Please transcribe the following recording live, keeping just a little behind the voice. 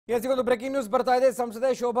ಒಂದು breaking news ಬರ್ತಾ ಇದೆ. ಸಂಸದೆ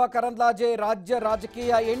ಶೋಭಾ ಕರಂದ್ಲಾಜೆ ರಾಜ್ಯ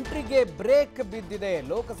ರಾಜಕೀಯ ಎಂಟ್ರಿಗೆ ಬ್ರೇಕ್ ಬಿದ್ದಿದೆ.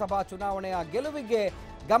 ಲೋಕಸಭಾ ಚುನಾವಣೆಯ ಗೆಲುವಿಗೆ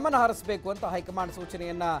ಗಮನ ಹರಿಸಬೇಕು ಅಂತ ಹೈಕಮಾಂಡ್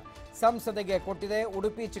ಸೂಚನೆಯನ್ನ ಸಂಸದೆಗೆ ಕೊಟ್ಟಿದೆ.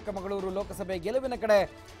 ಉಡುಪಿ ಚಿಕ್ಕಮಗಳೂರು ಲೋಕಸಭೆ ಗೆಲುವಿನ ಕಡೆ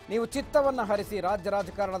ನೀವು ಚಿತ್ತವನ್ನು ಹರಿಸಿ ರಾಜ್ಯ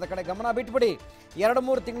ರಾಜಕಾರಣದ ಕಡೆ ಗಮನ ಬಿಟ್ಬಿಡಿ.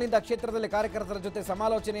 2-3 ತಿಂಗಳಿಂದ ಕ್ಷೇತ್ರದಲ್ಲಿ ಕಾರ್ಯಕರ್ತರ ಜೊತೆ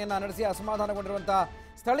ಸಮಾಲೋಚನೆಯನ್ನ ನಡೆಸಿ ಅಸಮಾಧಾನಗೊಂಡಿರುವಂತಹ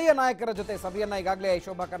ಸ್ಥಳೀಯ ನಾಯಕರ ಜೊತೆ ಸಭೆಯನ್ನ ಈಗಾಗಲೇ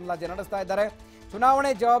ಶೋಭಾ ಕರಂದ್ಲಾಜೆ ನಡೆಸ್ತಾ ಇದ್ದಾರೆ.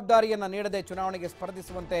 ಚುನಾವಣೆ ಜವಾಬ್ದಾರಿಯನ್ನ ನೀಡದೆ ಚುನಾವಣೆಗೆ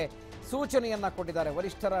ಸ್ಪರ್ಧಿಸುವಂತೆ ಸೂಚನೆಯನ್ನ ಕೊಟ್ಟಿದ್ದಾರೆ.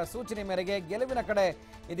 ವರಿಷ್ಠರ ಸೂಚನೆ ಮೇರೆಗೆ ಗೆಲುವಿನ ಕಡೆ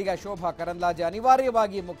ಇದೀಗ ಶೋಭಾ ಕರಂದ್ಲಾಜೆ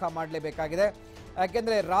ಅನಿವಾರ್ಯವಾಗಿ ಮುಖ ಮಾಡಲೇಬೇಕಾಗಿದೆ.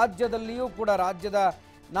 ಯಾಕೆಂದರೆ ರಾಜ್ಯದಲ್ಲಿಯೂ ಕೂಡ ರಾಜ್ಯದ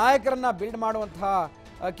ನಾಯಕರನ್ನ ಬಿಲ್ಡ್ ಮಾಡುವಂತಹ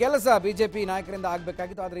ಕೆಲಸ ಬಿಜೆಪಿ ನಾಯಕರಿಂದ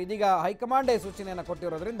ಆಗಬೇಕಾಗಿತ್ತು. ಆದರೆ ಇದೀಗ ಹೈಕಮಾಂಡೇ ಸೂಚನೆಯನ್ನು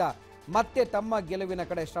ಕೊಟ್ಟಿರೋದ್ರಿಂದ ಮತ್ತೆ ತಮ್ಮ ಗೆಲುವಿನ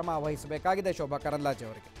ಕಡೆ ಶ್ರಮ ವಹಿಸಬೇಕಾಗಿದೆ ಶೋಭಾ ಕರಂದ್ಲಾಜೆ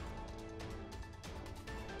ಅವರಿಗೆ.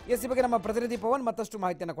 ಈ ಬಗ್ಗೆ ನಮ್ಮ ಪ್ರತಿನಿಧಿ ಪವನ್ ಮತ್ತಷ್ಟು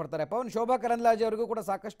ಮಾಹಿತಿಯನ್ನು ಕೊಡ್ತಾರೆ. ಪವನ್, ಶೋಭಾ ಕರಂದ್ಲಾಜೆ ಅವರಿಗೂ ಕೂಡ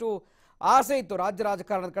ಸಾಕಷ್ಟು ಆಸೆ ಇತ್ತು ರಾಜ್ಯ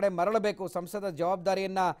ರಾಜಕಾರಣದ ಕಡೆ ಮರಳಬೇಕು, ಸಂಸದ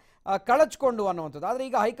ಜವಾಬ್ದಾರಿಯನ್ನ ಕಳಚಿಕೊಂಡು ಅನ್ನುವಂಥದ್ದು. ಆದರೆ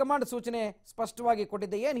ಈಗ ಹೈಕಮಾಂಡ್ ಸೂಚನೆ ಸ್ಪಷ್ಟವಾಗಿ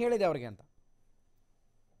ಕೊಟ್ಟಿದ್ದೆ, ಏನು ಹೇಳಿದೆ ಅವರಿಗೆ ಅಂತ?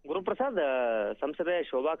 ಗುರುಪ್ರಸಾದ್, ಸಂಸದೆ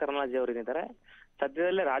ಶೋಭಾ ಕರಂದ್ಲಾಜೆ ಅವರಿದ್ದಾರೆ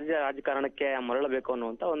ಸದ್ಯದಲ್ಲೇ ರಾಜ್ಯ ರಾಜಕಾರಣಕ್ಕೆ ಮರಳಬೇಕು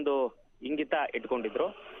ಅನ್ನುವಂತ ಒಂದು ಇಂಗಿತ ಇಟ್ಕೊಂಡಿದ್ರು.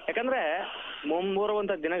 ಯಾಕಂದ್ರೆ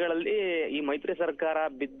ಮುಂಬರುವಂತ ದಿನಗಳಲ್ಲಿ ಈ ಮೈತ್ರಿ ಸರ್ಕಾರ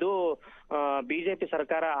ಬಿದ್ದು ಬಿಜೆಪಿ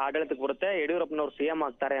ಸರ್ಕಾರ ಆಡಳಿತಕ್ಕೆ ಬರುತ್ತೆ, ಯಡಿಯೂರಪ್ಪನವರು ಸಿಎಂ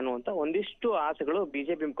ಆಗ್ತಾರೆ ಅನ್ನುವಂತ ಒಂದಿಷ್ಟು ಆಸೆಗಳು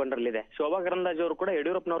ಬಿಜೆಪಿ ಮುಖಂಡರಲ್ಲಿದೆ. ಶೋಭಾ ಕರಂದ್ಲಾಜೆ ಅವರು ಕೂಡ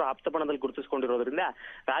ಯಡಿಯೂರಪ್ಪನವರು ಆಪ್ತಪಣದಲ್ಲಿ ಗುರುತಿಸಿಕೊಂಡಿರೋದ್ರಿಂದ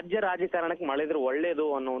ರಾಜ್ಯ ರಾಜಕಾರಣಕ್ಕೆ ಮಳೆದ್ರು ಒಳ್ಳೇದು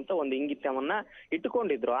ಅನ್ನುವಂತ ಒಂದು ಇಂಗಿತವನ್ನ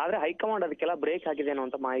ಇಟ್ಟುಕೊಂಡಿದ್ರು. ಆದ್ರೆ ಹೈಕಮಾಂಡ್ ಅದಕ್ಕೆಲ್ಲ ಬ್ರೇಕ್ ಆಗಿದೆ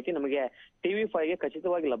ಅನ್ನುವಂತ ಮಾಹಿತಿ ನಮಗೆ TV5ಗೆ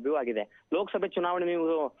ಖಚಿತವಾಗಿ ಲಭ್ಯವಾಗಿದೆ. ಲೋಕಸಭೆ ಚುನಾವಣೆ ನೀವು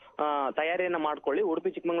ತಯಾರಿಯನ್ನ ಮಾಡ್ಕೊಳ್ಳಿ,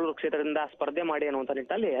 ಉಡುಪಿ ಚಿಕ್ಕಮಗಳೂರು ಕ್ಷೇತ್ರದಿಂದ ಸ್ಪರ್ಧೆ ಮಾಡಿ ಅನ್ನುವಂತ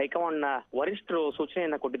ನಿಟ್ಟಿನಲ್ಲಿ ಹೈಕಮಾಂಡ್ ವರಿಷ್ಠರು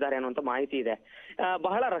ಸೂಚನೆಯನ್ನ ಕೊಟ್ಟಿದ್ದಾರೆ ಅನ್ನುವಂತ ಮಾಹಿತಿ ಇದೆ.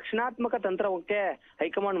 ಬಹಳ ರಕ್ಷಣಾತ್ಮಕ ತಂತ್ರಕ್ಕೆ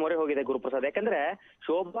ಹೈಕಮಾಂಡ್ ಮೊರೆ ಹೋಗಿದೆ ಗುರುಪ್ರಸಾದ್. ಯಾಕಂದ್ರೆ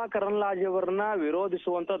ಶೋಭಾ ಕರಂದ್ಲಾಜೆ ಅವರನ್ನ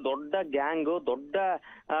ವಿರೋಧಿಸುವಂತ ದೊಡ್ಡ ಗ್ಯಾಂಗ್, ದೊಡ್ಡ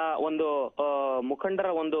ಒಂದು ಮುಖಂಡರ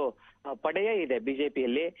ಒಂದು ಪಡೆಯೇ ಇದೆ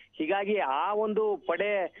ಬಿಜೆಪಿಯಲ್ಲಿ. ಹೀಗಾಗಿ ಆ ಒಂದು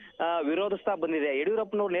ಪಡೆ ವಿರೋಧಿಸ್ತಾ ಬಂದಿದೆ.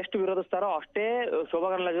 ಯಡಿಯೂರಪ್ಪನವ್ರನ್ನ ಎಷ್ಟು ವಿರೋಧಿಸ್ತಾರೋ ಅಷ್ಟೇ ಶೋಭಾ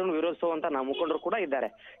ಕರಂದ್ಲಾಜೆ ವಿರೋಧಿಸುವಂತ ಮುಖಂಡರು ಕೂಡ ಇದ್ದಾರೆ.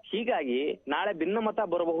 ಹೀಗಾಗಿ ನಾಳೆ ಭಿನ್ನಮತ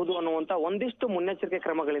ಬರಬಹುದು ಅನ್ನುವಂತ ಒಂದಿಷ್ಟು ಮುನ್ನೆಚ್ಚರಿಕೆ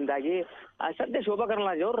ಕ್ರಮಗಳಿಂದಾಗಿ ಸದ್ಯ ಶೋಭಾ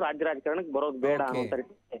ಕರಂದ್ಲಾಜೆ ಅವರು ರಾಜ್ಯ ರಾಜಕಾರಣಕ್ಕೆ ಬರೋದು ಬೇಡ ಅನ್ನುವಂತ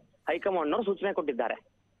ಹೈಕಮಾಂಡ್ ನವರು ಸೂಚನೆ ಕೊಟ್ಟಿದ್ದಾರೆ.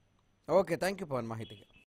 ಓಕೆ, ಥ್ಯಾಂಕ್ ಯು ಪವನ್ ಮಾಹಿತಿಗೆ.